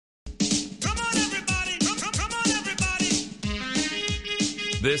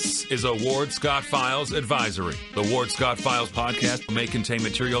This is a Ward Scott Files advisory. The Ward Scott Files podcast may contain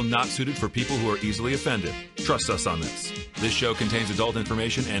material not suited for people who are easily offended. Trust us on this. This show contains adult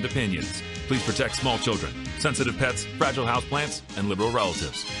information and opinions. Please protect small children, sensitive pets, fragile houseplants, and liberal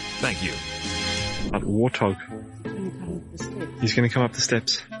relatives. Thank you. A warthog. He's going to come up the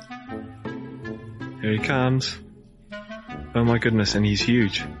steps. Here he comes. Oh my goodness, and he's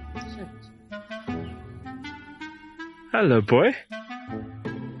huge. Hello, boy.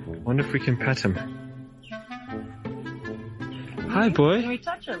 Wonder if we can pet him. Hi, boy. Can we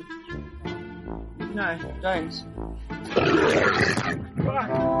touch him? No, don't.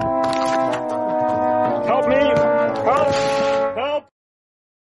 Help me! Help!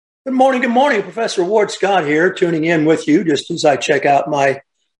 Good morning. Professor Ward Scott here, tuning in with you just as I check out my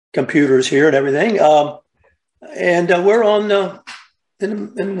computers here and everything. And we're on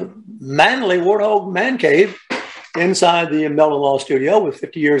in the Manly Warthog Man Cave inside the Melvin Law Studio with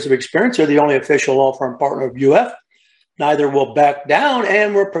 50 years of experience. They're the only official law firm partner of UF. Neither will back down,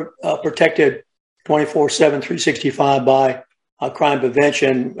 and we're protected 24/7, 365 by crime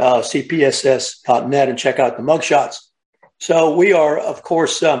prevention, CPSS.net, and check out the mugshots. So we are, of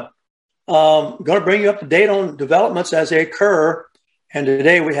course, going to bring you up to date on developments as they occur. And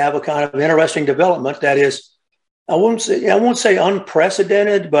today we have a kind of interesting development that is, I won't say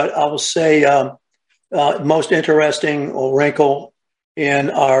unprecedented, but I will say most interesting wrinkle in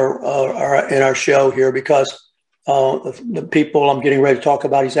our show here, because the people I'm getting ready to talk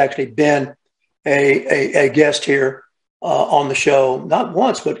about, he's actually been a guest here on the show, not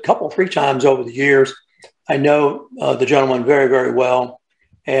once, but a couple, 3 times over the years. I know the gentleman very, very well,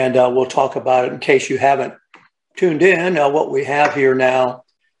 and we'll talk about it in case you haven't tuned in. What we have here now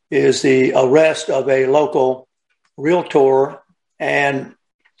is the arrest of a local realtor and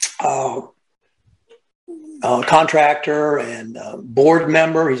contractor and board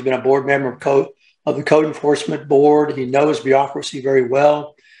member. He's been a board member of the Code Enforcement Board. He knows bureaucracy very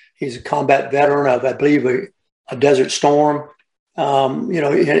well. He's a combat veteran of, I believe, a Desert Storm. And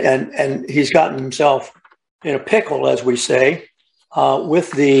he's gotten himself in a pickle, as we say,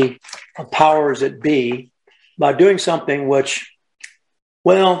 with the powers that be by doing something which,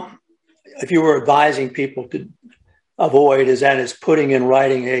 well, if you were advising people to avoid, is putting in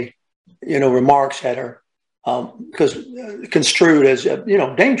writing remarks that are because construed as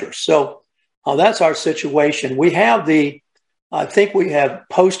dangerous. So that's our situation. We have I think we have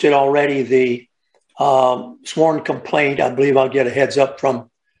posted already the sworn complaint. I believe I'll get a heads up from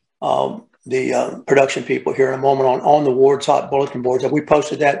the production people here in a moment on the Ward's Hot Bulletin boards. Have we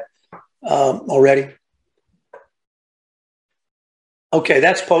posted that already? Okay,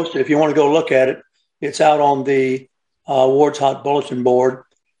 that's posted. If you want to go look at it, it's out on the Ward's Hot Bulletin board,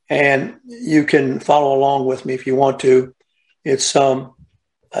 and you can follow along with me if you want to. It's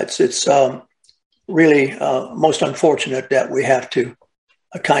really most unfortunate that we have to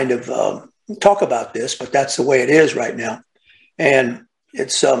kind of talk about this, but that's the way it is right now, and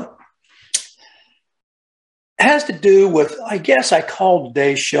it's has to do with, I guess I called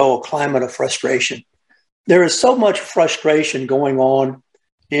today's show a climate of frustration. There is so much frustration going on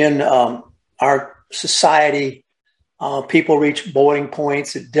in our society. People reach boiling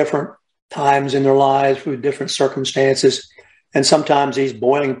points at different times in their lives with different circumstances. And sometimes these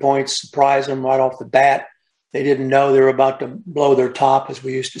boiling points surprise them right off the bat. They didn't know they were about to blow their top, as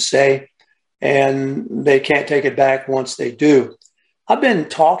we used to say, and they can't take it back once they do. I've been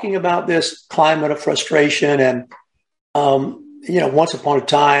talking about this climate of frustration, and, once upon a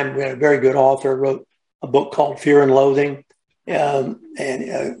time, we had a very good author wrote a book called Fear and Loathing. He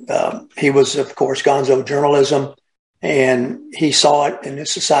was, of course, gonzo journalism, and he saw it in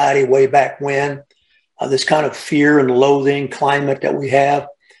his society way back when, this kind of fear and loathing climate that we have.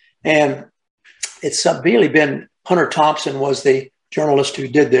 And it's really been, Hunter Thompson was the journalist who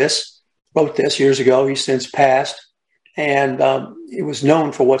wrote this years ago. He's since passed. And he was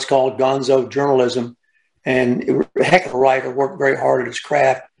known for what's called gonzo journalism, and a heck of a writer, worked very hard at his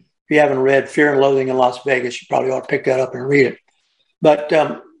craft. If you haven't read Fear and Loathing in Las Vegas, you probably ought to pick that up and read it. But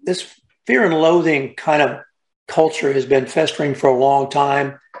this fear and loathing kind of culture has been festering for a long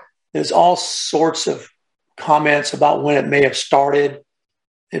time. There's all sorts of comments about when it may have started.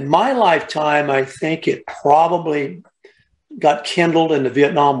 In my lifetime, I think it probably got kindled in the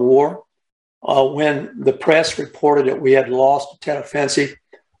Vietnam War. When the press reported that we had lost the Tet Offensive,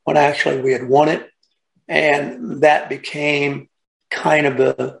 when actually we had won it. And that became kind of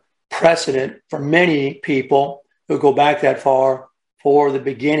the precedent for many people who go back that far for the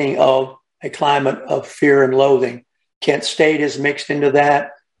beginning of a climate of fear and loathing. Kent State is mixed into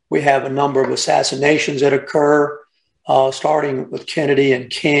that. We have a number of assassinations that occur. starting with Kennedy and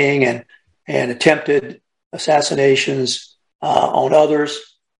King and attempted assassinations on others.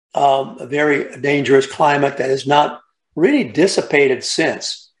 A very dangerous climate that has not really dissipated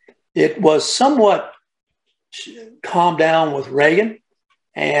since. It was somewhat calmed down with Reagan,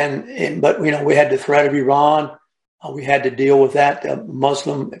 but we had the threat of Iran. We had to deal with that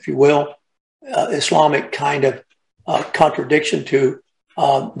Muslim, if you will, Islamic kind of contradiction to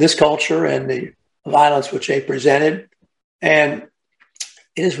this culture and the violence which they presented. And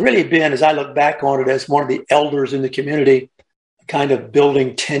it has really been, as I look back on it, as one of the elders in the community, kind of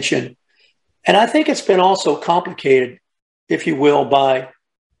building tension. And I think it's been also complicated, if you will, by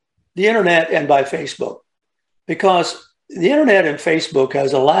the internet and by Facebook, because the internet and Facebook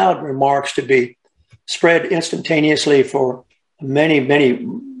has allowed remarks to be spread instantaneously for many,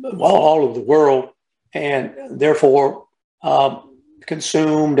 all over the world, and therefore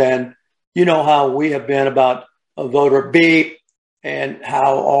consumed. And you know how we have been about a voter beep and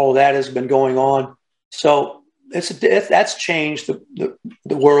how all of that has been going on. So that's changed the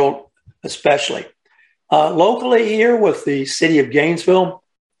world, especially. Locally here with the city of Gainesville,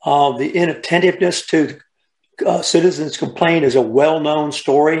 the inattentiveness to citizens' complaint is a well-known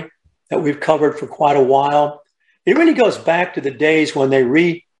story that we've covered for quite a while. It really goes back to the days when they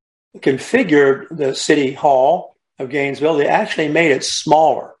reconfigured the city hall of Gainesville. They actually made it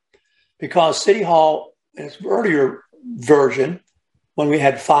smaller because City Hall, in its earlier version, when we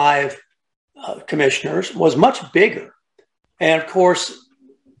had 5 commissioners, was much bigger. And of course,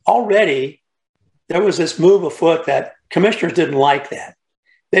 already there was this move afoot that commissioners didn't like that.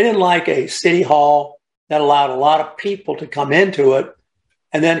 They didn't like a city hall that allowed a lot of people to come into it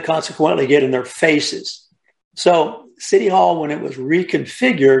and then consequently get in their faces. So City Hall, when it was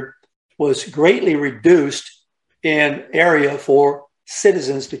reconfigured, was greatly reduced in area for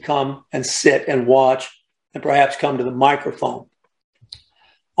citizens to come and sit and watch and perhaps come to the microphone.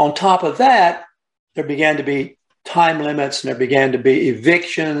 On top of that, there began to be time limits and there began to be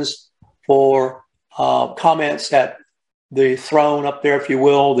evictions for comments at the throne up there, if you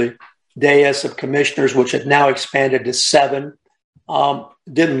will, the dais of commissioners, which had now expanded to 7,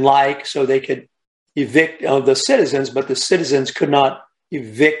 didn't like, so they could evict the citizens, but the citizens could not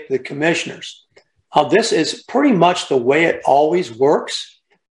evict the commissioners. This is pretty much the way it always works,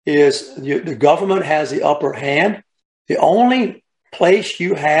 is the government has the upper hand. The only place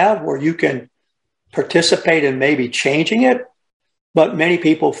you have where you can participate in maybe changing it, but many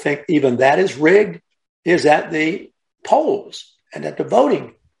people think even that is rigged, is at the polls and at the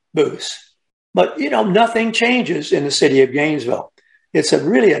voting booths. But, nothing changes in the city of Gainesville. It's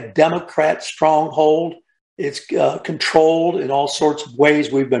really a Democrat stronghold. It's controlled in all sorts of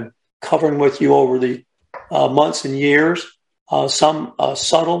ways we've been covering with you over the months and years, some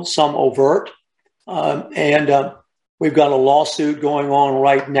subtle, some overt. And we've got a lawsuit going on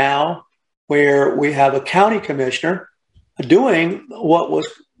right now where we have a county commissioner doing what was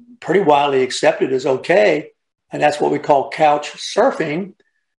pretty widely accepted as okay, and that's what we call couch surfing.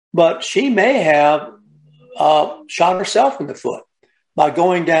 But she may have shot herself in the foot by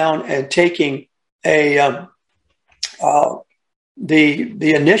going down and taking the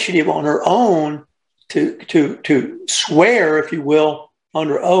initiative on her own to swear, if you will,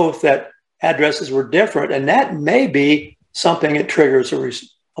 under oath that addresses were different, and that may be something that triggers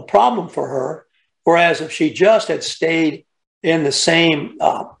a problem for her. Whereas if she just had stayed in the same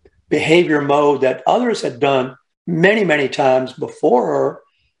behavior mode that others had done many, many times before her,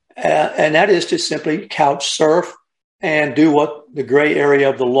 and that is to simply couch surf and do what the gray area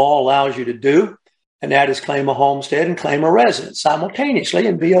of the law allows you to do, and that is claim a homestead and claim a residence simultaneously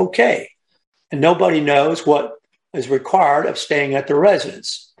and be okay. And nobody knows what is required of staying at the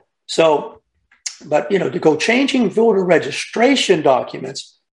residence. So, but, to go changing voter registration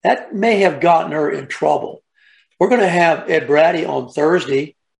documents, that may have gotten her in trouble. We're going to have Ed Braddy on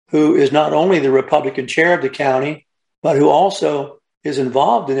Thursday, who is not only the Republican chair of the county, but who also is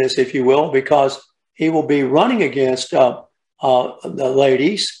involved in this, if you will, because he will be running against the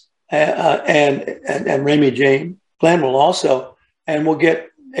ladies and Remy Jane Glenn will also, and we'll get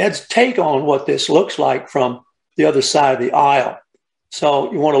Ed's take on what this looks like from the other side of the aisle.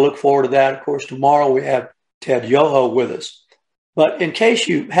 So you want to look forward to that. Of course, tomorrow we have Ted Yoho with us. But in case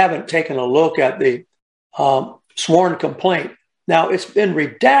you haven't taken a look at the sworn complaint, now it's been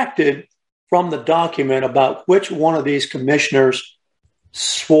redacted from the document about which one of these commissioners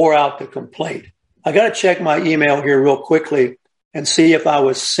swore out the complaint. I got to check my email here real quickly and see if I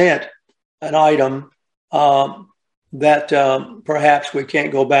was sent an item that perhaps we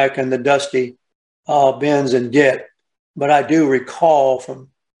can't go back in the dusty bins and get. But I do recall from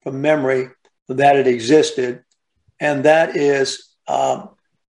memory that it existed. and that is the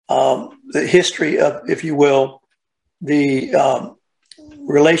history of, if you will, the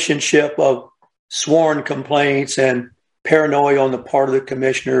relationship of sworn complaints and paranoia on the part of the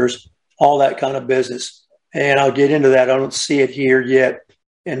commissioners, all that kind of business. And I'll get into that. I don't see it here yet,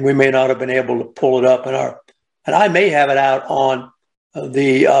 and we may not have been able to pull it up and I may have it out on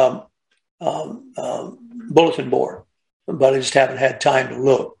the bulletin board, but I just haven't had time to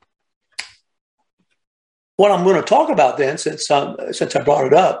look. What I'm going to talk about then, since I brought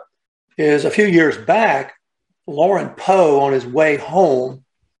it up, is a few years back, Lauren Poe, on his way home,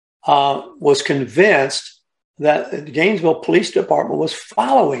 was convinced that the Gainesville Police Department was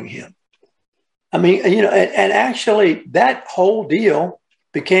following him. I mean, and actually that whole deal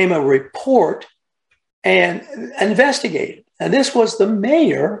became a report and investigated. And this was the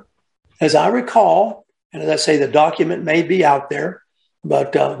mayor, as I recall, and as I say, the document may be out there,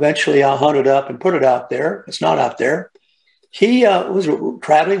 but eventually I'll hunt it up and put it out there. It's not out there. He was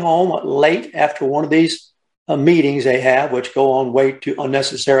traveling home late after one of these meetings they have, which go on way too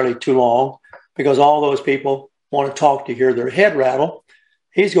unnecessarily too long, because all those people want to talk to hear their head rattle.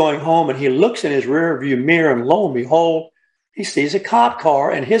 He's going home and he looks in his rear view mirror, and lo and behold, he sees a cop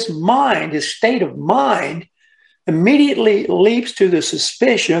car, and his state of mind immediately leaps to the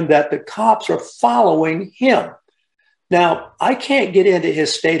suspicion that the cops are following him. Now, I can't get into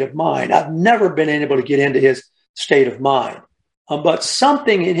his state of mind. I've never been able to get into his state of mind. But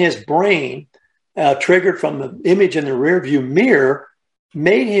something in his brain, triggered from the image in the rearview mirror,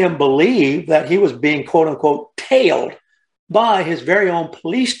 made him believe that he was being, quote unquote, tailed by his very own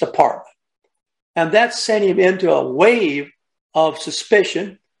police department. And that sent him into a wave of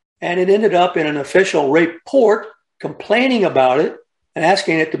suspicion. And it ended up in an official report complaining about it and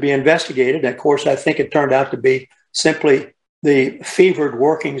asking it to be investigated. And of course, I think it turned out to be simply the fevered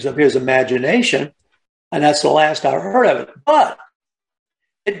workings of his imagination. And that's the last I heard of it. But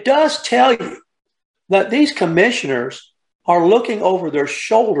it does tell you that these commissioners are looking over their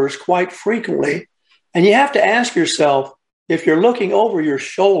shoulders quite frequently. And you have to ask yourself, if you're looking over your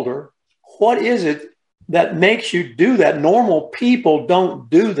shoulder, what is it that makes you do that? Normal people don't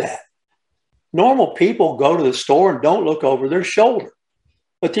do that. Normal people go to the store and don't look over their shoulder.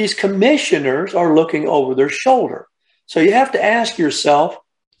 But these commissioners are looking over their shoulder. So you have to ask yourself,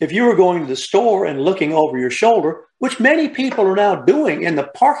 if you were going to the store and looking over your shoulder, which many people are now doing in the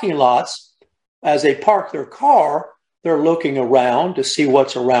parking lots as they park their car, they're looking around to see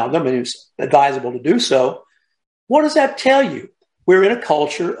what's around them, and it's advisable to do so. What does that tell you? We're in a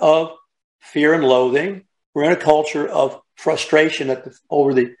culture of fear and loathing. We're in a culture of frustration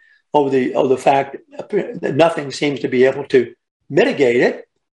over the fact that nothing seems to be able to mitigate it.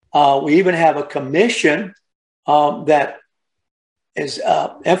 We even have a commission that is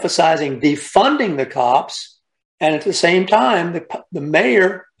emphasizing defunding the cops, and at the same time, the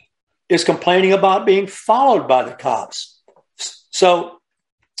mayor is complaining about being followed by the cops. So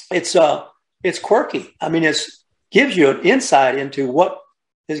it's quirky. I mean, it gives you an insight into what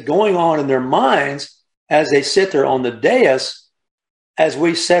is going on in their minds as they sit there on the dais, as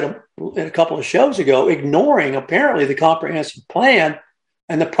we said in a couple of shows ago, ignoring apparently the comprehensive plan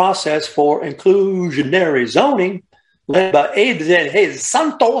and the process for inclusionary zoning led by Adrian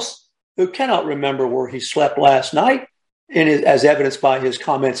Santos, who cannot remember where he slept last night, as evidenced by his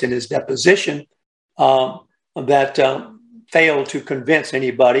comments in his deposition, that failed to convince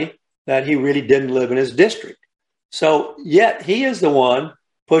anybody that he really didn't live in his district. So yet he is the one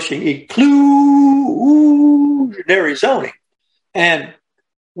pushing inclusionary zoning, and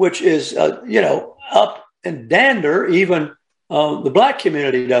which is, up and dander. Even the black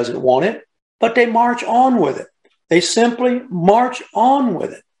community doesn't want it, but they march on with it. They simply march on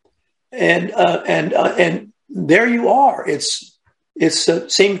with it. And there you are. It's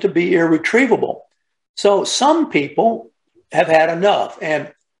seemed to be irretrievable. So some people have had enough.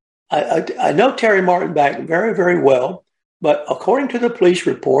 And I know Terry Martin back very, very well, but according to the police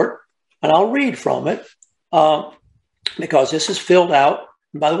report, and I'll read from it, because this is filled out.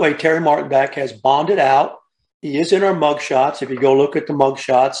 And by the way, Terry Martinback has bonded out. He is in our mugshots. If you go look at the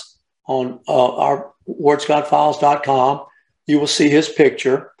mugshots on our WardScottFiles.com, you will see his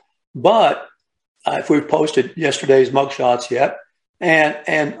picture. But if we've posted yesterday's mugshots yet,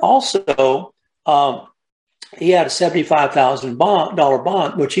 and also he had a $75,000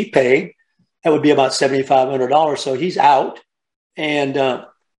 bond, which he paid. That would be about $7,500. So he's out and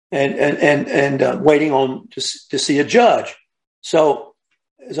waiting on to see a judge. So,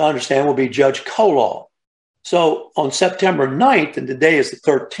 as I understand, will be Judge Kolaw. So on September 9th, and today is the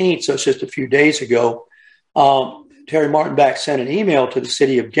 13th, so it's just a few days ago, Terry Martinback sent an email to the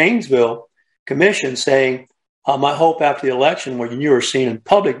city of Gainesville Commission saying My hope after the election, when you are seen in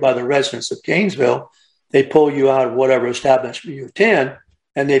public by the residents of Gainesville, they pull you out of whatever establishment you attend,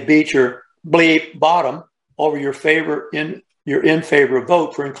 and they beat your bleep bottom over your in favor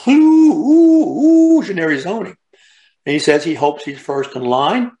vote for inclusionary zoning. And he says he hopes he's first in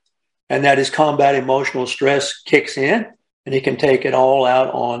line, and that his combat emotional stress kicks in, and he can take it all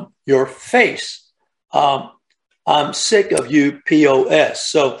out on your face. I'm sick of you, POS.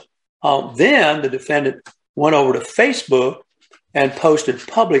 So then the defendant went over to Facebook and posted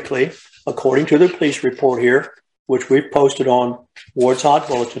publicly, according to the police report here, which we've posted on Ward's Hot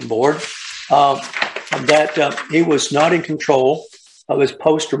Bulletin Board, that he was not in control of his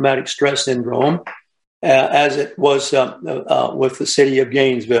post-traumatic stress syndrome, as it was with the city of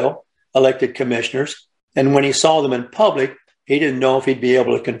Gainesville elected commissioners. And when he saw them in public, he didn't know if he'd be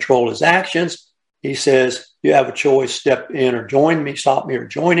able to control his actions. He says, you have a choice, step in or join me, stop me or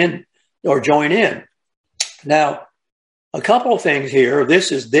join in. Now, a couple of things here.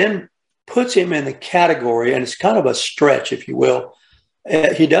 This is then puts him in the category, and it's kind of a stretch, if you will.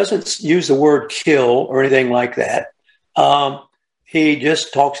 He doesn't use the word kill or anything like that. He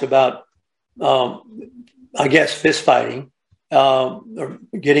just talks about, I guess, fist fighting, or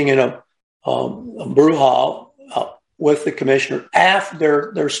getting in a brouhaha with the commissioner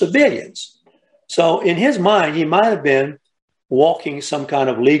after they're civilians. So in his mind, he might have been walking some kind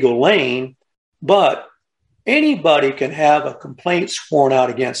of legal lane, but anybody can have a complaint sworn out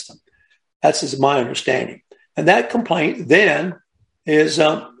against them. That's my understanding. And that complaint then is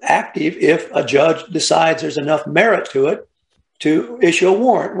active if a judge decides there's enough merit to it to issue a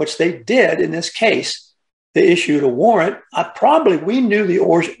warrant, which they did in this case. They issued a warrant. We knew the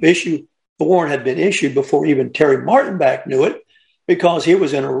warrant had been issued before even Terry Martinbach knew it, because he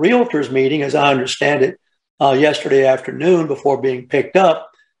was in a realtors meeting, as I understand it, yesterday afternoon before being picked up,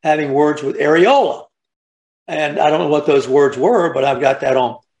 having words with Areola. And I don't know what those words were, but I've got that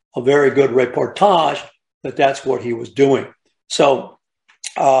on a very good reportage that that's what he was doing. So,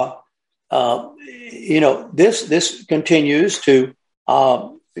 this continues to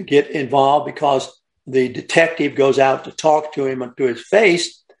get involved because the detective goes out to talk to him to his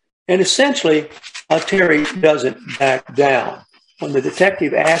face, and essentially Terry doesn't back down. When the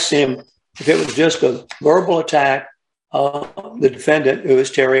detective asks him if it was just a verbal attack, the defendant, who is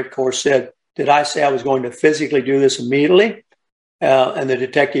Terry, of course, said, did I say I was going to physically do this immediately? And the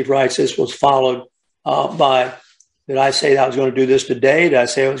detective writes, this was followed by, did I say that I was going to do this today? Did I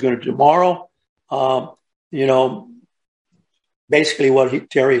say I was going to do tomorrow? Basically what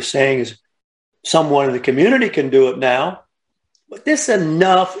Terry is saying is someone in the community can do it now, but this is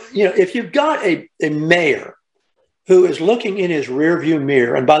enough. If you've got a mayor who is looking in his rearview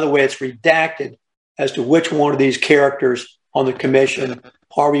mirror, and by the way, it's redacted as to which one of these characters on the commission,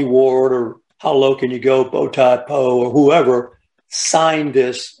 Harvey Ward or how low can you go, Bowtie Poe or whoever, signed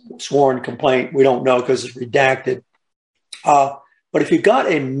this sworn complaint. We don't know because it's redacted. But if you've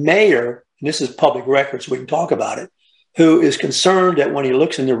got a mayor, and this is public record so we can talk about it, who is concerned that when he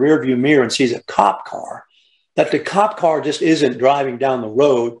looks in the rearview mirror and sees a cop car, that the cop car just isn't driving down the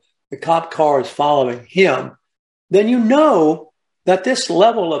road, the cop car is following him, then you know that this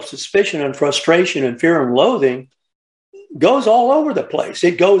level of suspicion and frustration and fear and loathing goes all over the place.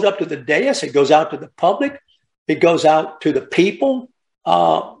 It goes up to the dais, it goes out to the public, it goes out to the people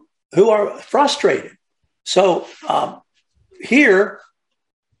who are frustrated. So here,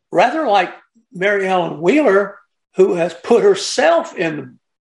 rather like Mary Ellen Wheeler, who has put herself in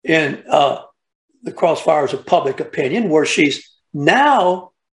the crossfires of public opinion, where she's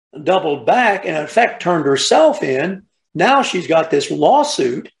now doubled back and in effect turned herself in. Now she's got this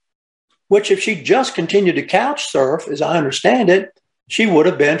lawsuit, which if she just continued to couch surf, as I understand it, she would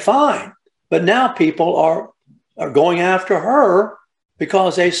have been fine. But now people are going after her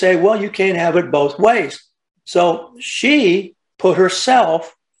because they say, well, you can't have it both ways. So she put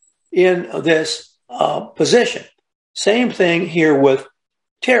herself in this position. Same thing here with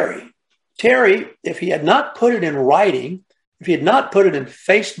Terry. Terry, if he had not put it in writing, if he had not put it in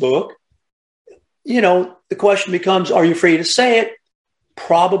Facebook, the question becomes, are you free to say it?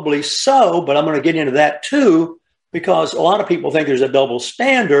 Probably so, but I'm going to get into that too, because a lot of people think there's a double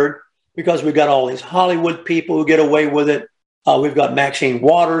standard because we've got all these Hollywood people who get away with it. We've got Maxine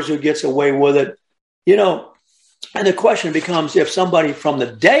Waters who gets away with it, and the question becomes, if somebody from the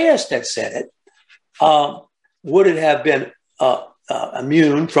dais that said it, would it have been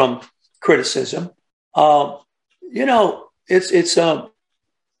immune from criticism?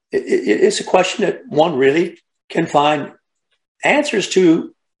 It's a question that one really can find answers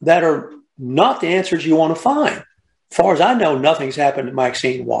to that are not the answers you want to find. As far as I know, nothing's happened to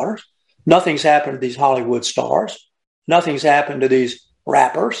Maxine Waters. nothing's happened to these Hollywood stars. Nothing's happened to these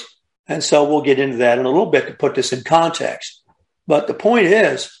rappers. And so we'll get into that in a little bit to put this in context. But the point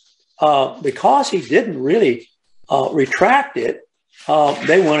is, because he didn't really retract it,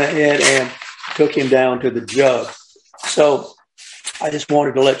 they went ahead and took him down to the jug. So I just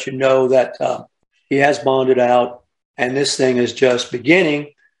wanted to let you know that he has bonded out, and this thing is just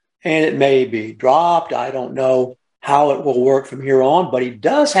beginning, and it may be dropped. I don't know how it will work from here on, but he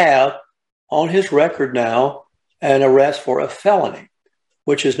does have on his record now an arrest for a felony,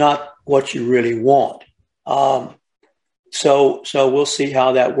 which is not what you really want. So we'll see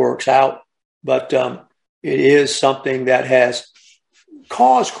how that works out. But it is something that has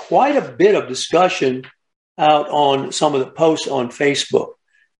caused quite a bit of discussion out on some of the posts on Facebook.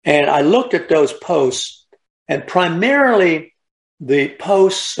 And I looked at those posts, and primarily the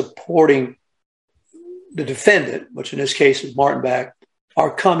posts supporting the defendant, which in this case is Martin Beck,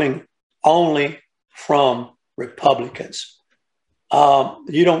 are coming only from Republicans.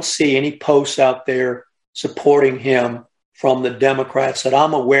 You don't see any posts out there supporting him from the Democrats that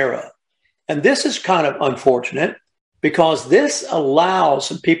I'm aware of. And this is kind of unfortunate because this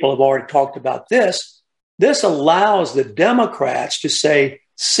allows, and people have already talked about this allows the Democrats to say,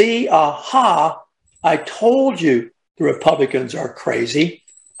 see, aha, I told you the Republicans are crazy.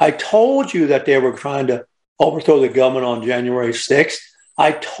 I told you that they were trying to overthrow the government on January 6th.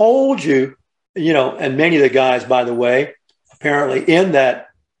 I told you, and many of the guys, by the way, apparently in that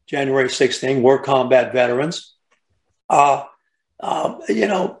January 6th thing were combat veterans.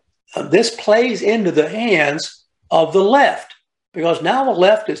 This plays into the hands of the left because now the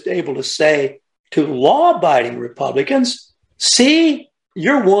left is able to say to law-abiding Republicans, see,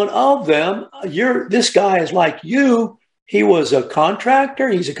 you're one of them. This guy is like you. He was a contractor.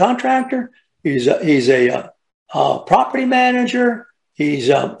 He's a contractor. He's a property manager. He's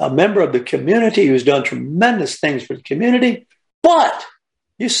a member of the community who's done tremendous things for the community. But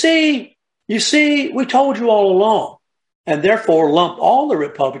you see, we told you all along, and therefore lump all the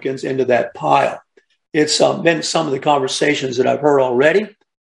Republicans into that pile. It's been some of the conversations that I've heard already,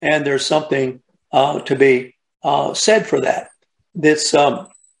 and there's something to be said for that. It's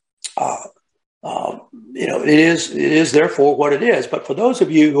it is therefore what it is. But for those of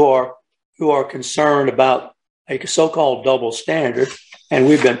you who are concerned about a so-called double standard, and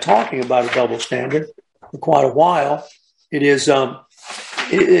we've been talking about a double standard for quite a while, it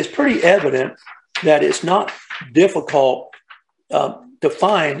is pretty evident that it's not difficult to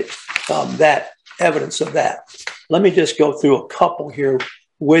find that evidence of that. Let me just go through a couple here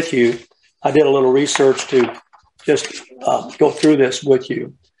with you. I did a little research to just go through this with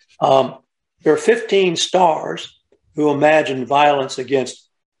you. There are 15 stars who imagined violence against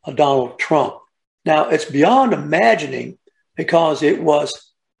Donald Trump. Now, it's beyond imagining because here's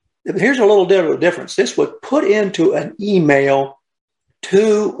a little bit of a difference. This was put into an email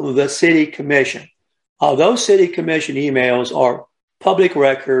to the city commission. Those city commission emails are public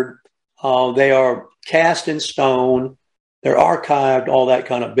record. They are cast in stone. They're archived, all that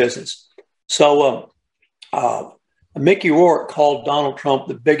kind of business. So Mickey Rourke called Donald Trump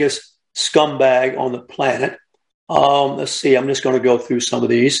the biggest scumbag on the planet. Let's see. I'm just going to go through some of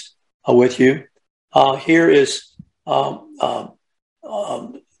these with you. Here is one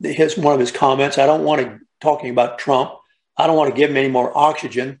of his comments. I don't want to talking about Trump. I don't want to give him any more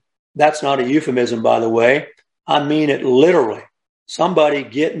oxygen. That's not a euphemism, by the way. I mean it literally. Somebody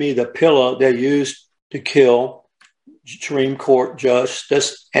get me the pillow they used to kill Supreme Court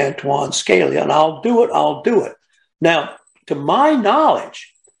Justice Antoine Scalia, and I'll do it. Now, to my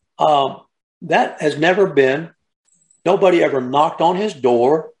knowledge, that has never been, nobody ever knocked on his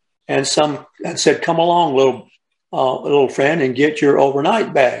door and said, come along, little friend, and get your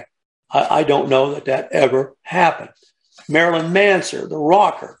overnight bag. I don't know that ever happened. Marilyn Manson, the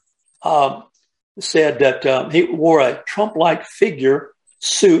rocker, said that he wore a Trump-like figure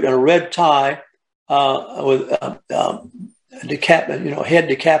suit and a red tie with head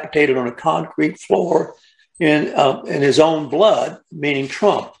decapitated on a concrete floor in his own blood, meaning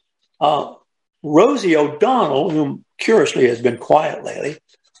Trump. Rosie O'Donnell, whom curiously has been quiet lately,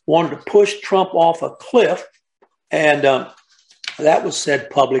 wanted to push Trump off a cliff, and that was said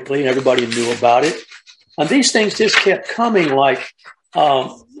publicly, and everybody knew about it. And these things just kept coming like a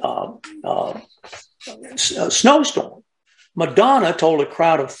snowstorm. Madonna told a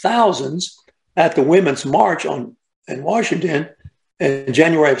crowd of thousands at the Women's March in Washington in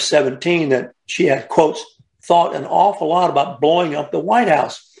January of 17 that she had, quotes, thought an awful lot about blowing up the White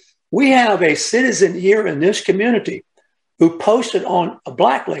House. We have a citizen here in this community who posted on a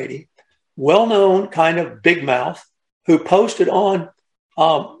black lady, well-known kind of big mouth, who posted on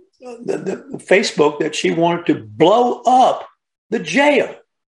the Facebook that she wanted to blow up the jail,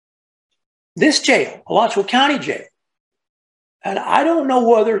 this jail, Alachua County Jail. And I don't know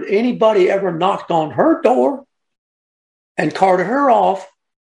whether anybody ever knocked on her door and carted her off.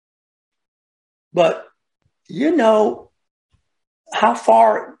 But, you know, how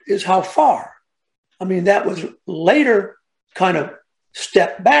far is how far? I mean, that was later kind of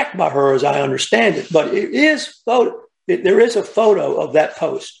stepped back by her, as I understand it. But it is there is a photo of that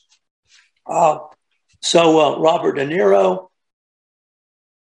post. Robert De Niro,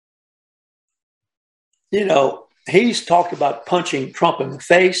 you know, he's talked about punching Trump in the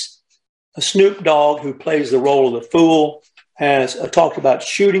face. Snoop Dogg, who plays the role of the fool, has talked about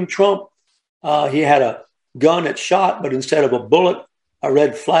shooting Trump. He had a gun that shot, but instead of a bullet, a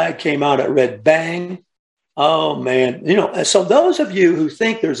red flag came out. It read bang. Oh, man. You know, so those of you who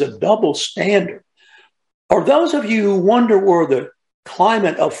think there's a double standard, or those of you who wonder where the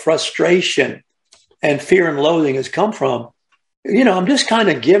climate of frustration and fear and loathing has come from, you know, I'm just kind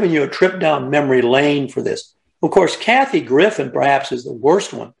of giving you a trip down memory lane for this. Of course, Kathy Griffin perhaps is the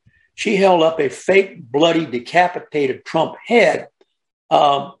worst one. She held up a fake, bloody, decapitated Trump head.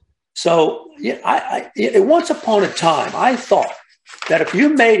 Once upon a time, I thought that if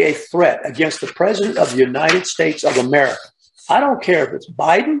you made a threat against the President of the United States of America, I don't care if it's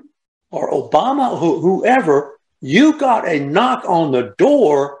Biden or Obama, whoever, you got a knock on the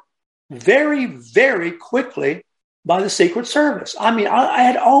door very, very quickly by the Secret Service. I mean, I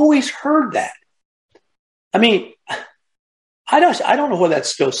had always heard that. I mean, I don't know whether that's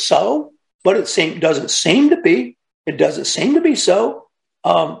still so, but doesn't seem to be. It doesn't seem to be so.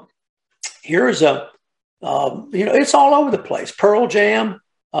 Here's it's all over the place. Pearl Jam,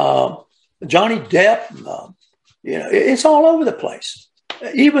 Johnny Depp, it's all over the place.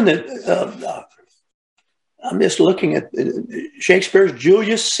 Even I'm just looking at Shakespeare's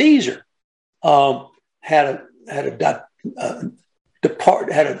Julius Caesar had a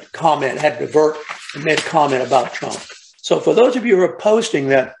comment about Trump. So for those of you who are posting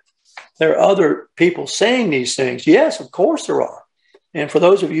that there are other people saying these things, yes, of course there are. And for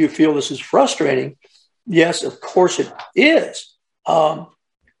those of you who feel this is frustrating, yes, of course it is. The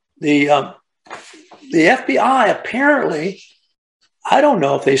FBI apparently, I don't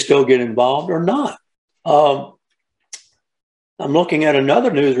know if they still get involved or not. I'm looking at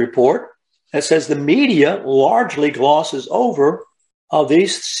another news report that says the media largely glosses over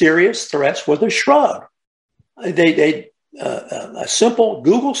these serious threats with a shrug. A simple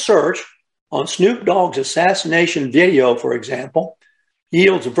Google search on Snoop Dogg's assassination video, for example,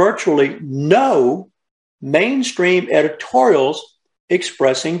 yields virtually no mainstream editorials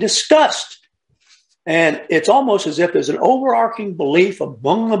expressing disgust. And it's almost as if there's an overarching belief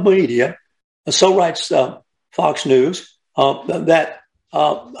among the media, so writes Fox News, that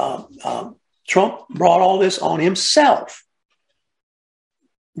Trump brought all this on himself,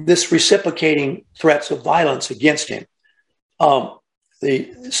 this reciprocating threats of violence against him.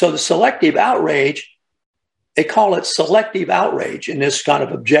 The selective outrage, they call it selective outrage in this kind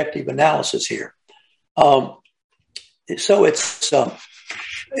of objective analysis here. So it's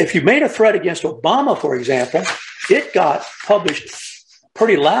if you made a threat against Obama, for example, it got published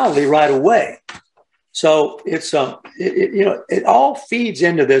pretty loudly right away. So it's it all feeds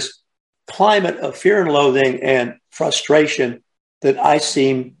into this climate of fear and loathing and frustration that I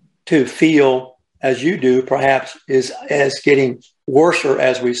seem to feel, as you do, perhaps is getting worse,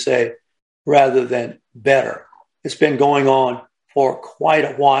 as we say, rather than better. It's been going on for quite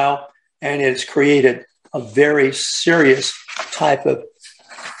a while, and it's created a very serious type of,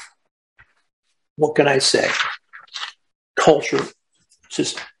 what can I say, culture,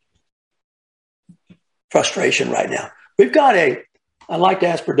 just frustration right now. We've got I'd like to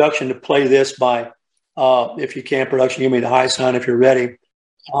ask production to play this by, if you can, production, give me the high sign if you're ready.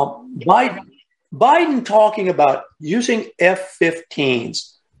 Biden talking about using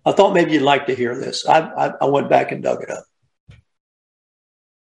F-15s. I thought maybe you'd like to hear this. I went back and dug it up.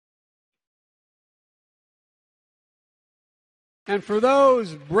 And for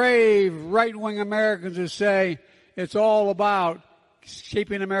those brave right-wing Americans who say it's all about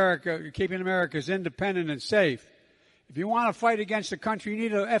keeping America's independent and safe, if you want to fight against the country, you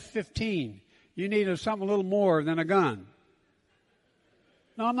need an F-15. You need something a little more than a gun.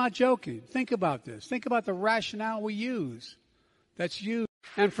 No, I'm not joking. Think about this. Think about the rationale we use. That's used.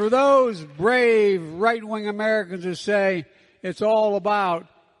 And for those brave right-wing Americans who say it's all about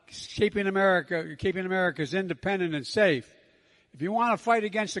keeping America's independent and safe, if you want to fight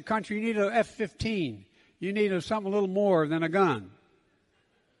against the country, you need an F-15. You need something a little more than a gun.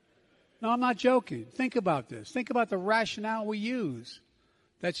 No, I'm not joking. Think about this. Think about the rationale we use.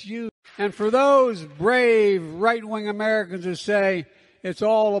 That's you. And for those brave right-wing Americans who say it's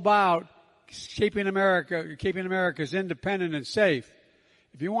all about keeping America's independent and safe,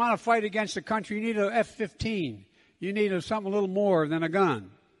 if you want to fight against the country, you need an F-15. You need something a little more than a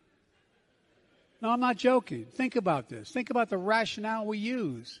gun. No, I'm not joking. Think about this. Think about the rationale we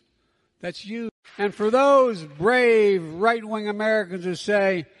use. That's you. And for those brave right-wing Americans who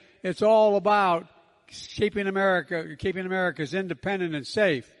say it's all about keeping America's independent and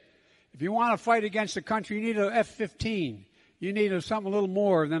safe, if you want to fight against the country, you need an F-15. You need something a little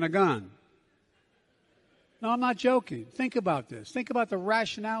more than a gun. No, I'm not joking. Think about this. Think about the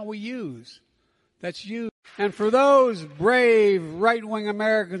rationale we use. That's you. And for those brave right-wing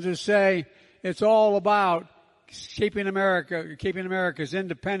Americans who say it's all about keeping America's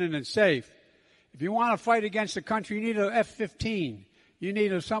independent and safe, if you want to fight against the country, you need an F-15. You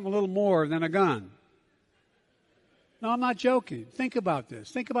need something a little more than a gun. No, I'm not joking. Think about this.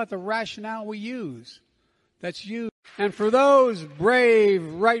 Think about the rationale we use. That's you. And for those brave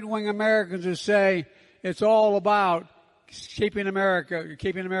right-wing Americans who say it's all about keeping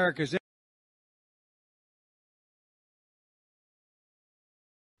America's.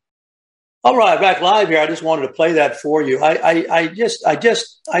 All right, back live here. I just wanted to play that for you. I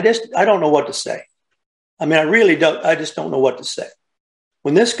don't know what to say. I mean, I really don't. I just don't know what to say.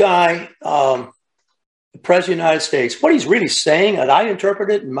 When this guy, the President of the United States, what he's really saying, and I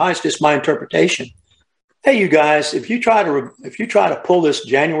interpret it, and it's just my interpretation. Hey, you guys, if you try to pull this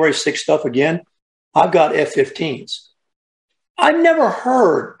January 6th stuff again, I've got F-15s. I've never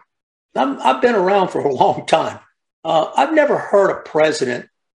heard. I've been around for a long time. I've never heard a president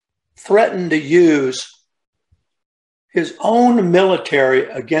threaten to use his own military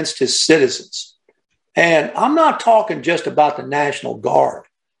against his citizens. And I'm not talking just about the National Guard.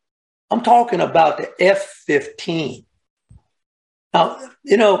 I'm talking about the F-15. Now,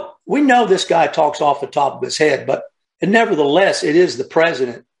 we know this guy talks off the top of his head, but nevertheless, it is the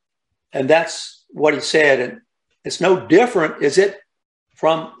president. And that's what he said. And it's no different, is it,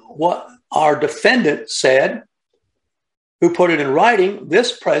 from what our defendant said, who put it in writing.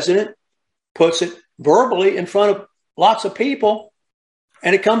 This president puts it verbally in front of lots of people,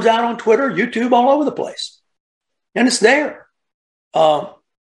 and it comes out on Twitter, YouTube, all over the place. And it's there. I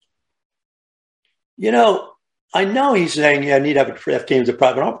know he's saying, I need to have a F-15 as a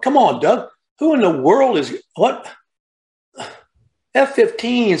private army. Come on, Doug. Who in the world is what?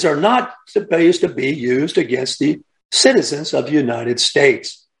 F-15s are not supposed to be used against the citizens of the United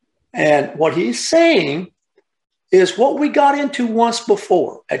States. And what he's saying is what we got into once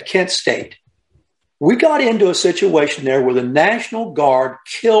before at Kent State. We got into a situation there where the National Guard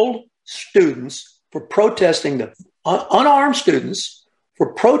killed students for protesting, the unarmed students,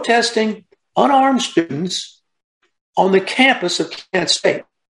 for protesting unarmed students on the campus of Kent State.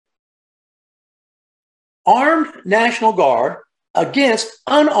 Armed National Guard against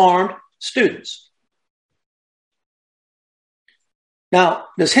unarmed students. Now,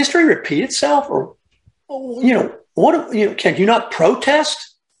 does history repeat itself? Or, can you not protest?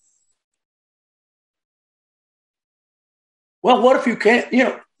 Well, what if you can't?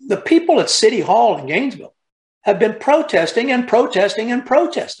 The people at City Hall in Gainesville have been protesting and protesting and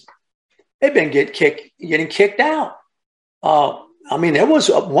protesting. They've been getting kicked out. There was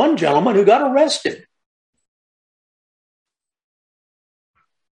one gentleman who got arrested.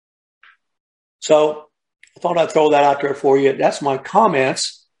 So I thought I'd throw that out there for you. That's my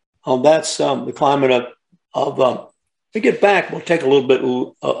comments. That's the climate of when we get back, we'll take a little bit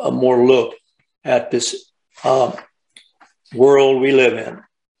more look at this world we live in.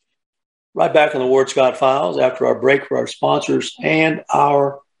 Right back in the Ward Scott Files after our break for our sponsors and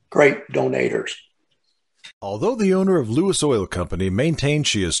our great donators. Although the owner of Lewis Oil Company maintains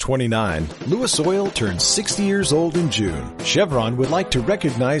she is 29, Lewis Oil turns 60 years old in June. Chevron would like to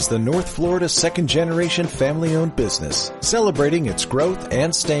recognize the North Florida second-generation family-owned business, celebrating its growth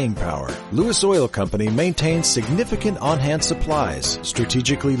and staying power. Lewis Oil Company maintains significant on-hand supplies,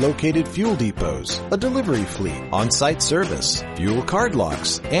 strategically located fuel depots, a delivery fleet, on-site service, fuel card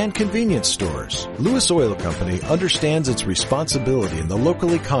locks, and convenience stores. Lewis Oil Company understands its responsibility in the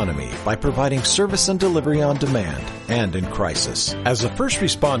local economy by providing service and delivery on demand and in crisis. As a first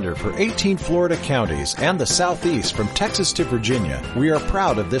responder for 18 Florida counties and the Southeast from Texas to Virginia, we are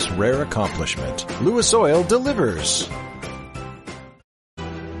proud of this rare accomplishment. Lewis Oil delivers.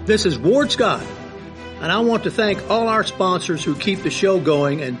 This is Ward Scott, and I want to thank all our sponsors who keep the show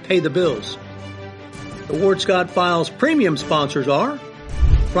going and pay the bills. The Ward Scott Files premium sponsors are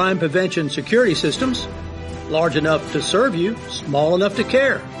Crime Prevention Security Systems, large enough to serve you, small enough to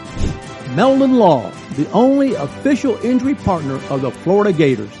care. Melvin Law, the only official injury partner of the Florida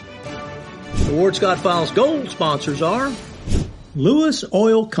Gators. The Ward Scott Files Gold sponsors are Lewis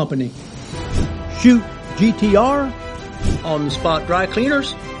Oil Company, Shoot GTR, On the Spot Dry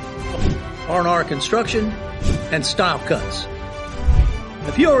Cleaners, R&R Construction, and Style Cuts.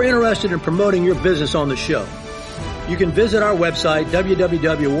 If you are interested in promoting your business on the show, you can visit our website,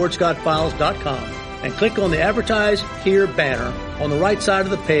 www.wardscottfiles.com, and click on the Advertise Here banner on the right side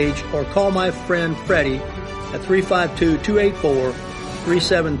of the page, or call my friend Freddie at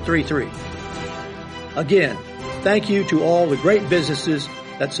 352-284-3733. Again, thank you to all the great businesses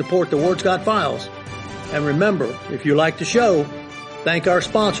that support the Ward Scott Files. And remember, if you like the show, thank our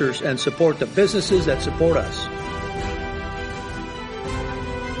sponsors and support the businesses that support us.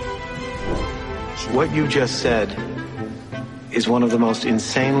 What you just said is one of the most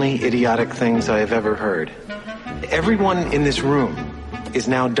insanely idiotic things I have ever heard. Everyone in this room is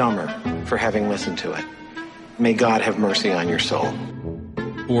now dumber for having listened to it. May God have mercy on your soul.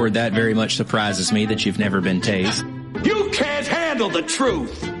 Or that very much surprises me that you've never been tased. You can't handle the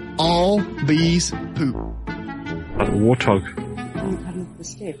truth. All bees poop. A warthog.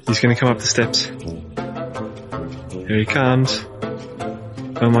 He's going to come up the steps. Here he comes.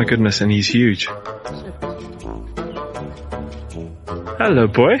 Oh my goodness, and he's huge. Hello,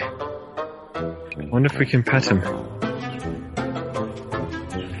 boy. I wonder if we can pet him.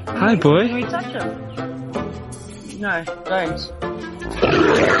 Hi, boy. Can we touch him? No, don't.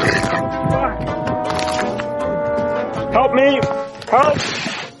 Help me! Help!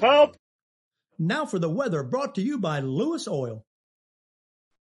 Help! Now for the weather, brought to you by Lewis Oil.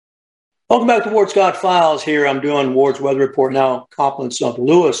 Welcome back to Ward Scott Files. Here I'm doing Ward's weather report now, compliments of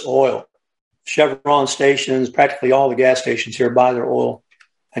Lewis Oil. Chevron stations, practically all the gas stations here buy their oil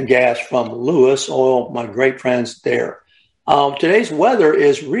and gas from Lewis Oil, my great friends there. Today's weather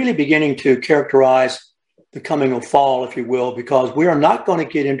is really beginning to characterize the coming of fall, if you will, because we are not going to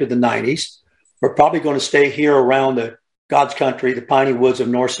get into the 90s. We're probably going to stay here around the God's country, the piney woods of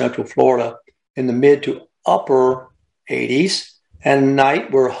north central Florida, in the mid to upper 80s. And at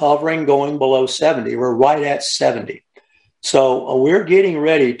night, we're hovering going below 70. We're right at 70. So we're getting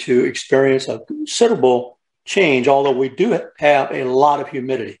ready to experience a considerable change, although we do have a lot of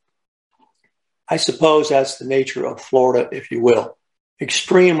humidity. I suppose that's the nature of Florida, if you will.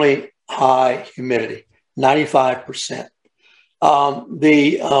 Extremely high humidity, 95%.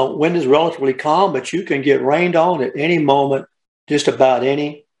 The wind is relatively calm, but you can get rained on at any moment, just about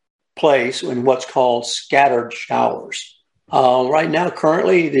any place in what's called scattered showers. Right now,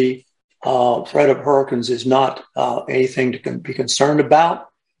 currently, the threat of hurricanes is not anything to be concerned about.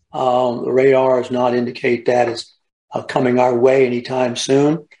 The radar does not indicate that is coming our way anytime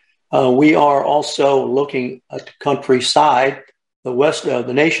soon. We are also looking at the countryside.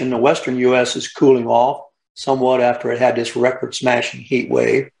 The nation, the western U.S., is cooling off somewhat after it had this record-smashing heat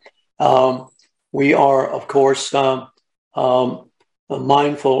wave. We are, of course,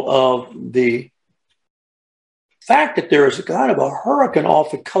 mindful of the fact that there is a kind of a hurricane off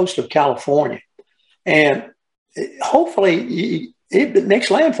the coast of California. And hopefully it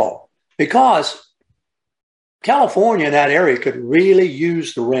makes landfall, because California in that area could really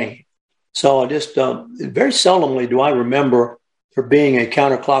use the rain. So I just very seldomly do I remember there being a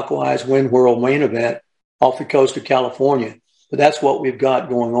counterclockwise wind whirlwind event off the coast of California. But that's what we've got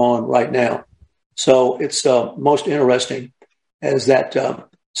going on right now. So it's most interesting as that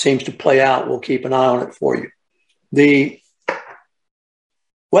seems to play out. We'll keep an eye on it for you. The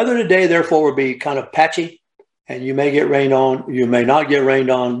weather today, therefore, will be kind of patchy, and you may get rained on, you may not get rained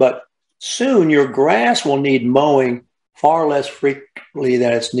on, but soon your grass will need mowing far less frequently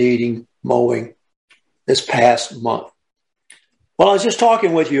than it's needing mowing this past month. Well, I was just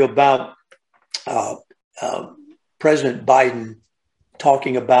talking with you about President Biden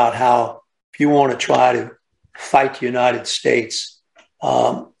talking about how if you want to try to fight the United States,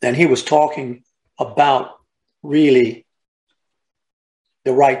 and he was talking about really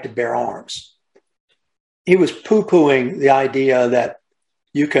the right to bear arms. He was poo-pooing the idea that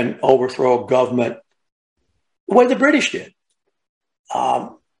you can overthrow a government the way the British did.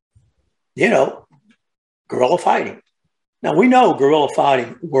 Guerrilla fighting. Now, we know guerrilla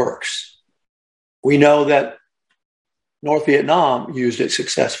fighting works. We know that North Vietnam used it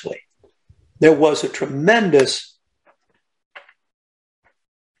successfully. There was a tremendous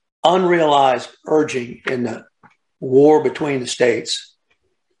unrealized urging in the war between the states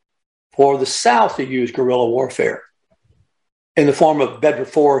for the South to use guerrilla warfare in the form of Bedford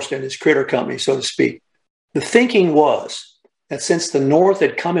Forrest and his critter company, so to speak. The thinking was that since the North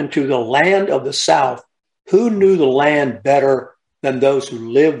had come into the land of the South, who knew the land better than those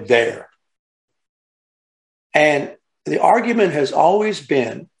who lived there? And the argument has always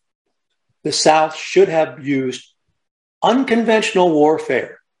been the South should have used unconventional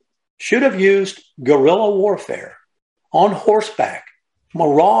warfare, should have used guerrilla warfare on horseback,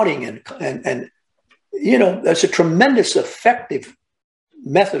 marauding, and that's a tremendous effective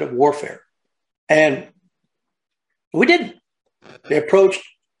method of warfare. And we didn't. They approached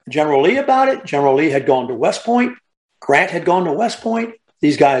General Lee about it. General Lee had gone to West Point. Grant had gone to West Point.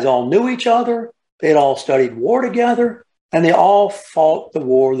 These guys all knew each other. They had all studied war together, and they all fought the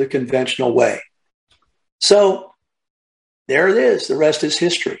war the conventional way. So there it is. The rest is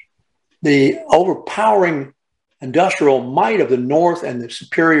history. The overpowering industrial might of the North and the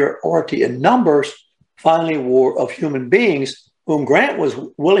superiority in numbers finally war of human beings, whom Grant was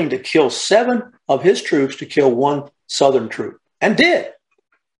willing to kill 7 of his troops to kill 1 Southern troop, and did.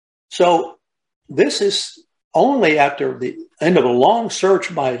 So this is only after the end of a long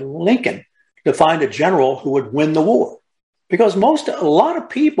search by Lincoln to find a general who would win the war. Because a lot of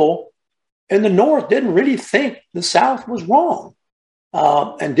people in the North didn't really think the South was wrong,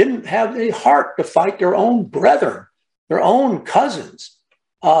 and didn't have the heart to fight their own brethren, their own cousins,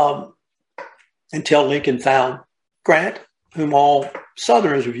 until Lincoln found Grant, whom all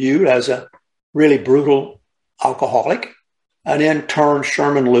Southerners viewed as a really brutal alcoholic, and then turned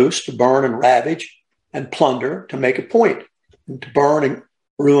Sherman loose to burn and ravage and plunder to make a point, and to burn and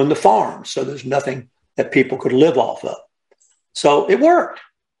ruin the farms so there's nothing that people could live off of. So it worked.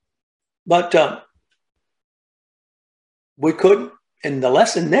 But we couldn't. And the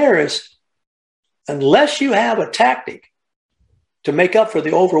lesson there is, unless you have a tactic to make up for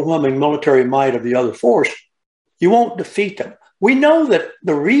the overwhelming military might of the other force, you won't defeat them. We know that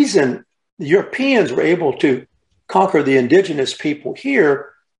the reason the Europeans were able to conquer the indigenous people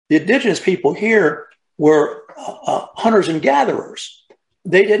here were hunters and gatherers.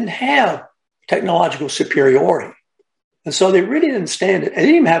 They didn't have technological superiority. And so they really didn't stand it. They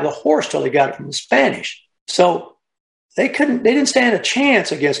didn't even have the horse till they got it from the Spanish. So they didn't stand a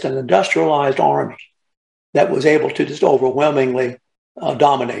chance against an industrialized army that was able to just overwhelmingly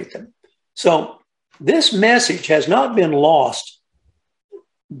dominate them. So this message has not been lost.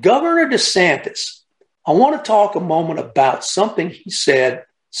 Governor DeSantis, I want to talk a moment about something he said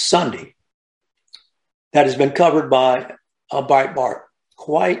Sunday that has been covered by Breitbart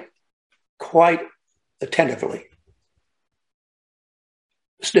quite attentively.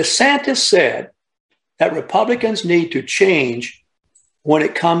 DeSantis said that Republicans need to change when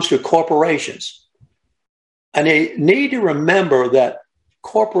it comes to corporations. And they need to remember that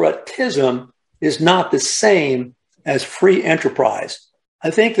corporatism is not the same as free enterprise. I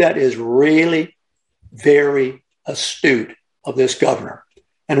think that is really very astute of this governor.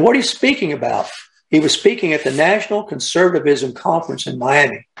 And what he's speaking about, he was speaking at the National Conservatism Conference in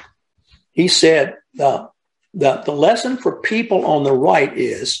Miami. He said the lesson for people on the right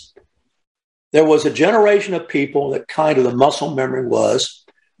is there was a generation of people that kind of the muscle memory was,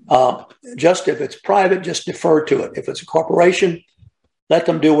 just if it's private, just defer to it. If it's a corporation, let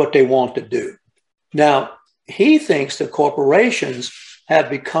them do what they want to do. Now, he thinks that corporations have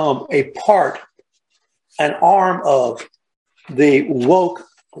become an arm of the woke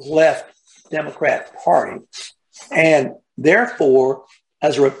left Democrat Party. And therefore,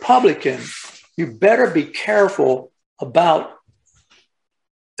 as a Republican, you better be careful about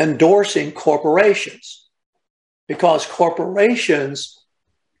endorsing corporations, because corporations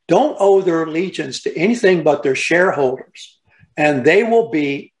don't owe their allegiance to anything but their shareholders, and they will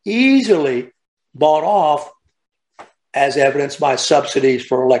be easily bought off, as evidenced by subsidies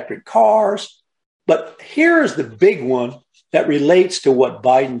for electric cars. But here's the big one that relates to what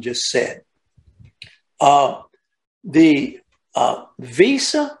Biden just said. The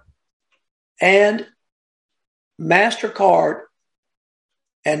Visa and MasterCard,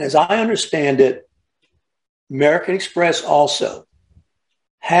 and as I understand it, American Express also,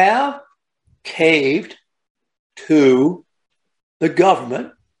 have caved to the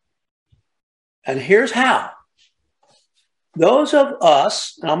government. And here's how. Those of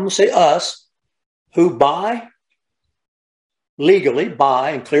us, and I'm going to say us, who legally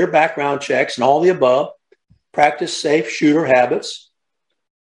buy and clear background checks and all the above, practice safe shooter habits,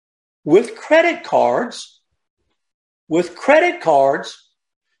 with credit cards,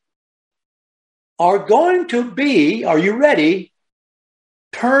 are going to be, are you ready,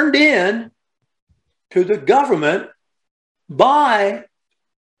 turned in to the government by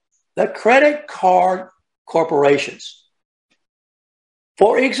the credit card corporations.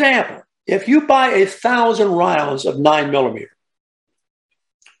 For example, if you buy 1,000 rounds of 9mm,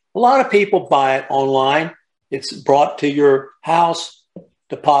 a lot of people buy it online. It's brought to your house,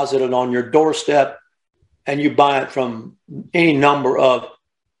 deposited on your doorstep, and you buy it from any number of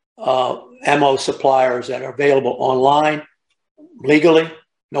ammo suppliers that are available online, legally,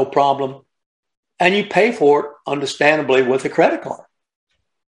 no problem. And you pay for it, understandably, with a credit card.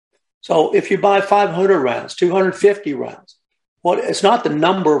 So if you buy 500 rounds, 250 rounds, well, it's not the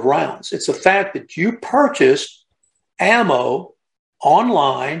number of rounds. It's the fact that you purchased ammo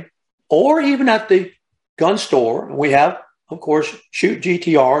online or even at the gun store. And we have, of course, Shoot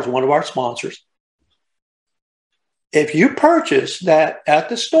GTR is one of our sponsors. If you purchase that at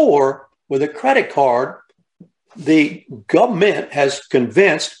the store with a credit card, the government has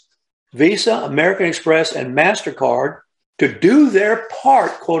convinced Visa, American Express, and MasterCard to do their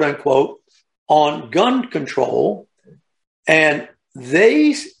part, quote unquote, on gun control. And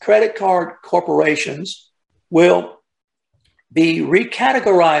these credit card corporations will be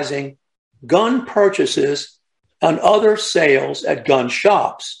recategorizing gun purchases and other sales at gun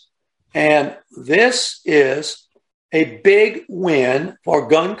shops. And this is a big win for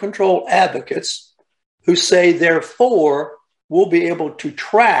gun control advocates who say, therefore, we'll be able to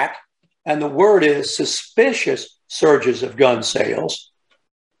track, and the word is suspicious surges of gun sales.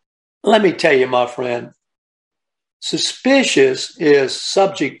 Let me tell you, my friend, suspicious is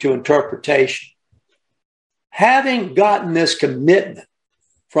subject to interpretation. Having gotten this commitment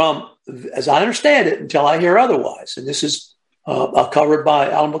from, as I understand it, until I hear otherwise, and this is covered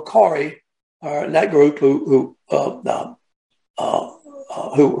by Alan McCarry, and that group who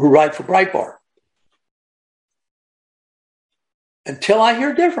write for Breitbart. Until I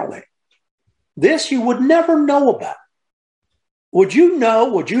hear differently, this you would never know about. Would you know?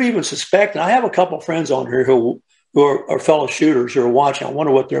 Would you even suspect? And I have a couple of friends on here who are fellow shooters who are watching. I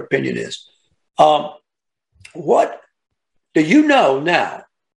wonder what their opinion is. What do you know now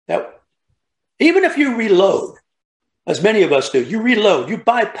that even if you reload, as many of us do, you reload, you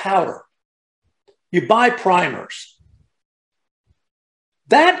buy powder, you buy primers.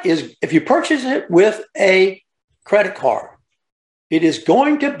 That is, if you purchase it with a credit card, it is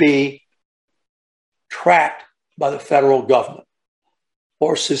going to be tracked by the federal government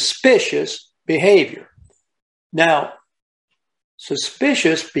for suspicious behavior. Now,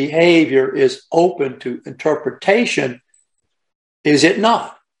 suspicious behavior is open to interpretation, is it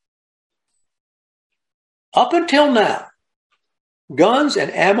not? Up until now, guns and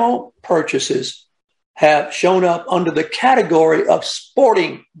ammo purchases have shown up under the category of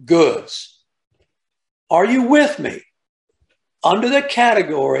sporting goods. Are you with me? Under the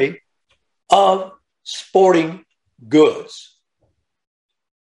category of sporting goods.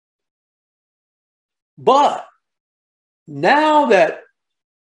 But now that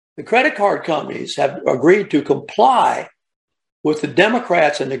the credit card companies have agreed to comply with the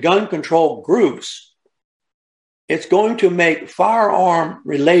Democrats and the gun control groups, it's going to make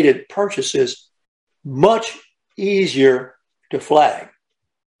firearm-related purchases much easier to flag.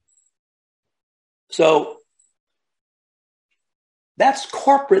 So that's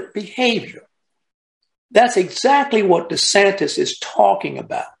corporate behavior. That's exactly what DeSantis is talking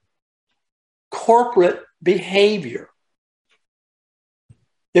about. Corporate behavior.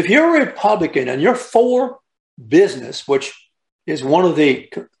 If you're a Republican and you're for business, which is one of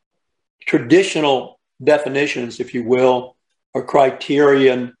the traditional definitions, if you will, or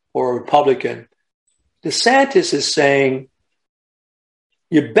criterion for a Republican, DeSantis is saying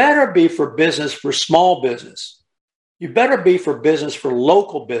you better be for business for small business. You better be for business for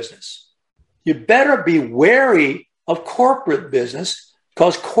local business. You better be wary of corporate business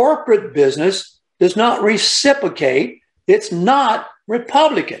because corporate business does not reciprocate. It's not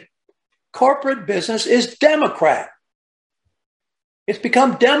Republican. Corporate business is Democrat. It's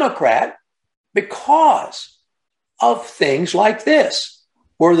become Democrat because of things like this,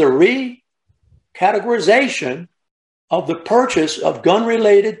 where the recategorization of the purchase of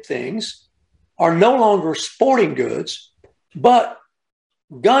gun-related things are no longer sporting goods, but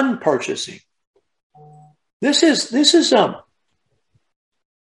gun purchasing. This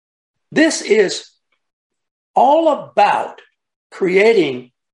is all about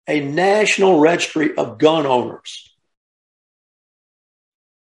creating a national registry of gun owners.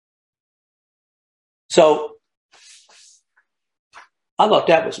 So I thought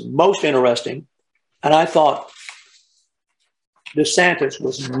that was most interesting, and I thought DeSantis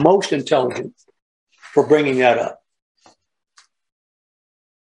was most intelligent for bringing that up.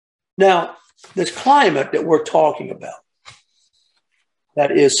 Now, this climate that we're talking about,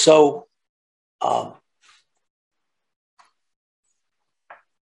 that is so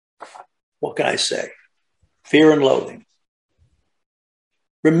what can I say? Fear and loathing.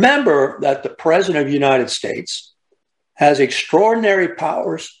 Remember that the President of the United States has extraordinary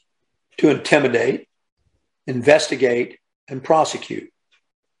powers to intimidate, investigate, and prosecute.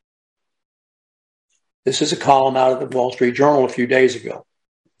 This is a column out of the Wall Street Journal a few days ago.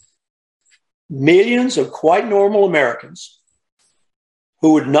 Millions of quite normal Americans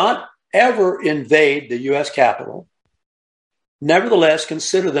who would not ever invade the U.S. Capitol nevertheless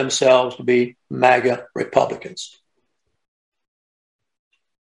consider themselves to be MAGA Republicans.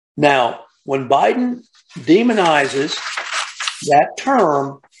 Now, when Biden demonizes that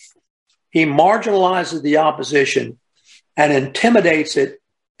term, he marginalizes the opposition and intimidates it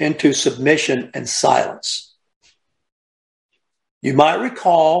into submission and silence. You might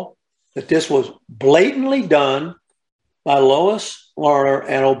recall that this was blatantly done by Lois Lerner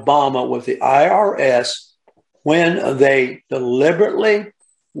and Obama with the IRS when they deliberately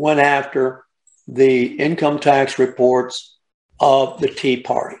went after the income tax reports of the Tea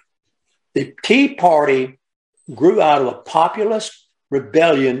Party. The Tea Party grew out of a populist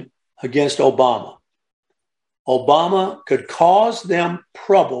rebellion against Obama. Obama could cause them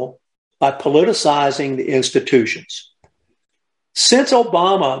trouble by politicizing the institutions. Since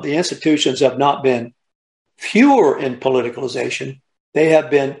Obama, the institutions have not been fewer in politicalization, they have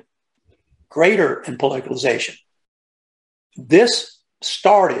been greater in politicalization. This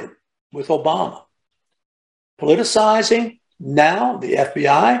started with Obama. Politicizing now the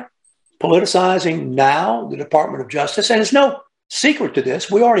FBI, politicizing now the Department of Justice, and there's no secret to this.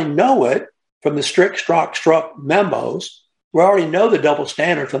 We already know it from the Strzok memos. We already know the double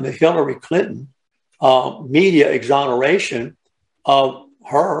standard from the Hillary Clinton media exoneration of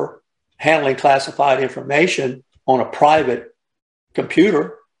her handling classified information on a private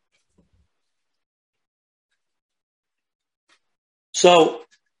computer. So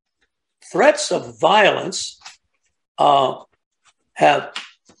threats of violence have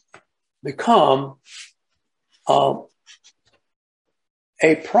become a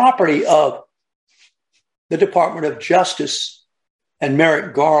property of the Department of Justice and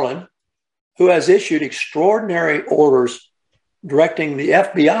Merrick Garland, who has issued extraordinary orders directing the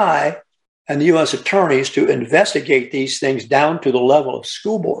FBI and the U.S. attorneys to investigate these things down to the level of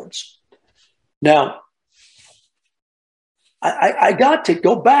school boards. Now, I got to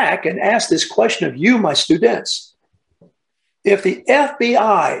go back and ask this question of you, my students. If the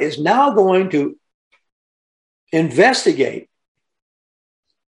FBI is now going to investigate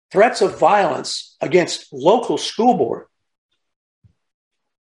threats of violence against local school board,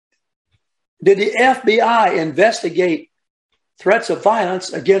 did the FBI investigate threats of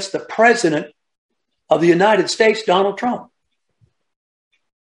violence against the President of the United States, Donald Trump?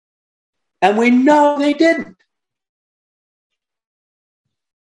 And we know they didn't.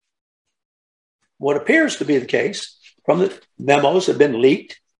 What appears to be the case from the memos that have been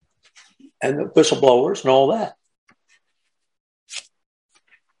leaked and the whistleblowers and all that.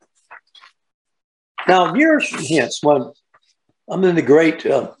 Now, years hence, when I'm in the great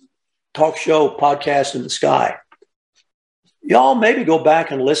talk show podcast in the sky, y'all maybe go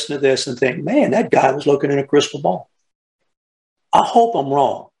back and listen to this and think, man, that guy was looking in a crystal ball. I hope I'm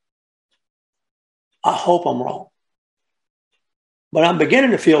wrong. I hope I'm wrong. But I'm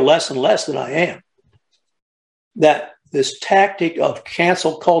beginning to feel less and less than I am. That this tactic of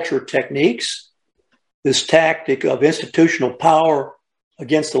cancel culture techniques, this tactic of institutional power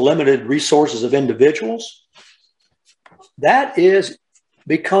against the limited resources of individuals, that is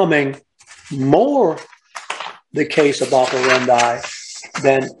becoming more the case of operandi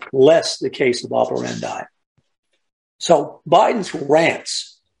than less the case of operandi. So Biden's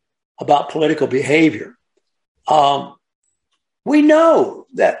rants about political behavior, we know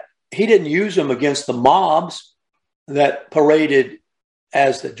that he didn't use them against the mobs that paraded,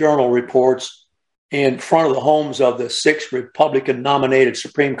 as the Journal reports, in front of the homes of the 6 Republican-nominated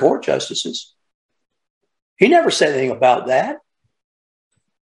Supreme Court justices. He never said anything about that.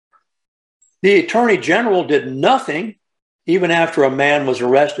 The Attorney General did nothing, even after a man was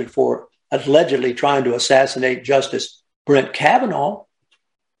arrested for allegedly trying to assassinate Justice Brett Kavanaugh.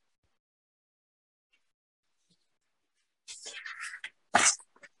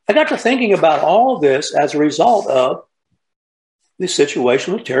 I got to thinking about all this as a result of the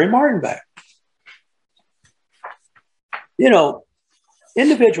situation with Terry Martinbeck. You know,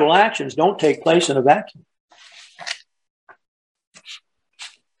 individual actions don't take place in a vacuum.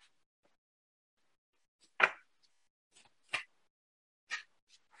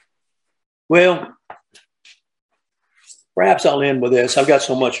 Well, perhaps I'll end with this. I've got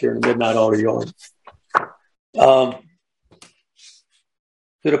so much here in the Midnight Audio.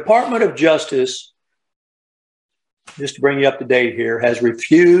 The Department of Justice, just to bring you up to date here, has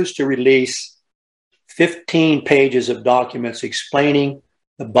refused to release 15 pages of documents explaining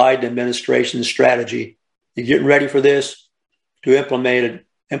the Biden administration's strategy You're getting ready for this to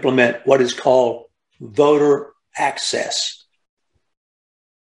implement what is called voter access.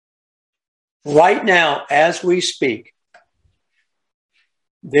 Right now, as we speak,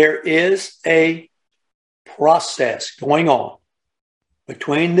 there is a process going on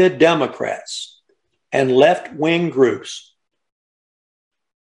between the Democrats and left-wing groups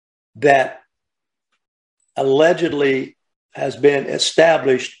that allegedly has been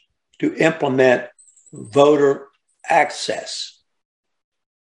established to implement voter access.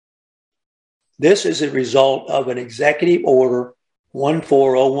 This is a result of an executive order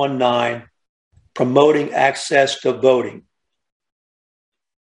 14019 promoting access to voting.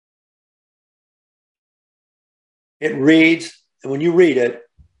 It reads, and when you read it,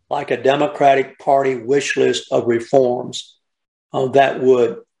 like a Democratic Party wish list of reforms that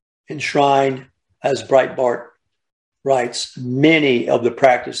would enshrine, as Breitbart writes, many of the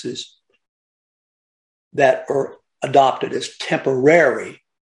practices that are adopted as temporary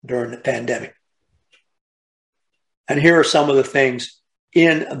during the pandemic. And here are some of the things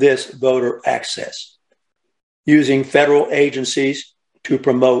in this voter access: using federal agencies to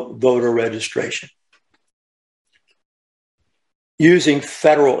promote voter registration, using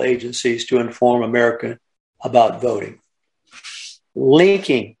federal agencies to inform America about voting,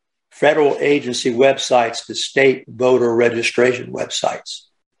 linking federal agency websites to state voter registration websites,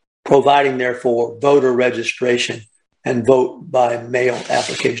 providing, therefore, voter registration and vote by mail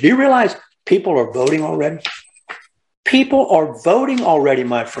application. Do you realize people are voting already? People are voting already,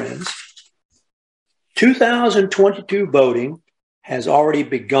 my friends. 2022 voting has already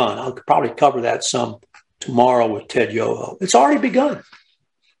begun. I'll probably cover that some tomorrow with Ted Yoho. It's already begun.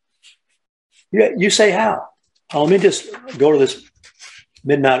 You say how? Let me just go to this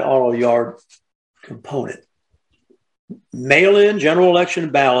Midnight Auto Yard component. Mail-in general election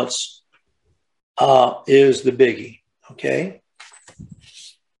ballots is the biggie, okay?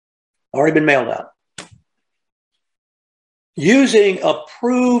 Already been mailed out. Using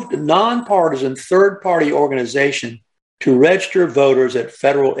approved nonpartisan third-party organization to register voters at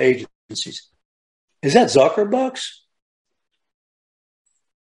federal agencies. Is that Zuckerbucks?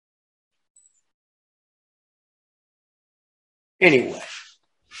 Anyway,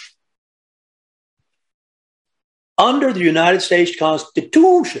 under the United States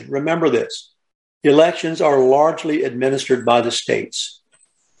Constitution, remember this, elections are largely administered by the states.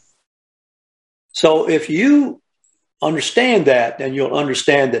 So if you understand that, then you'll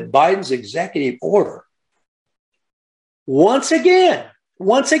understand that Biden's executive order, once again,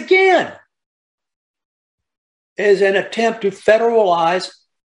 is an attempt to federalize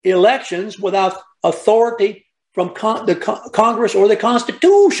elections without authority from the Congress or the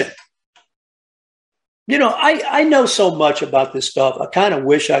Constitution. You know, I know so much about this stuff. I kind of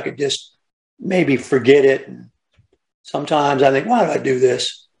wish I could just maybe forget it. And sometimes I think, why do I do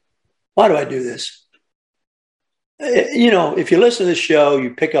this? Why do I do this? You know, if you listen to this show,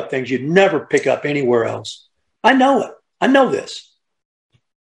 you pick up things you'd never pick up anywhere else. I know it. I know this.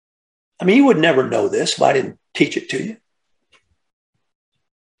 I mean, you would never know this if I didn't teach it to you.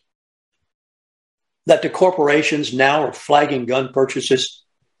 That the corporations now are flagging gun purchases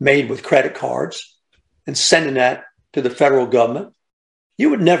made with credit cards and sending that to the federal government.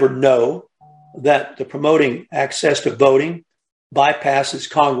 You would never know that the promoting access to voting bypasses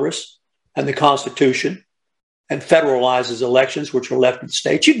Congress and the Constitution and federalizes elections, which are left in the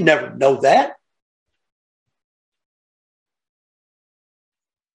states. You'd never know that.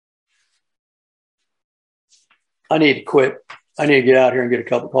 I need to quit. I need to get out here and get a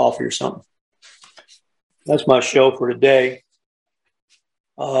cup of coffee or something. That's my show for today.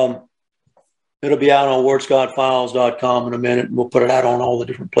 It'll be out on WardsGodFiles.com in a minute, and we'll put it out on all the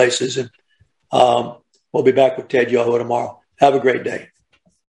different places. And we'll be back with Ted Yoho tomorrow. Have a great day.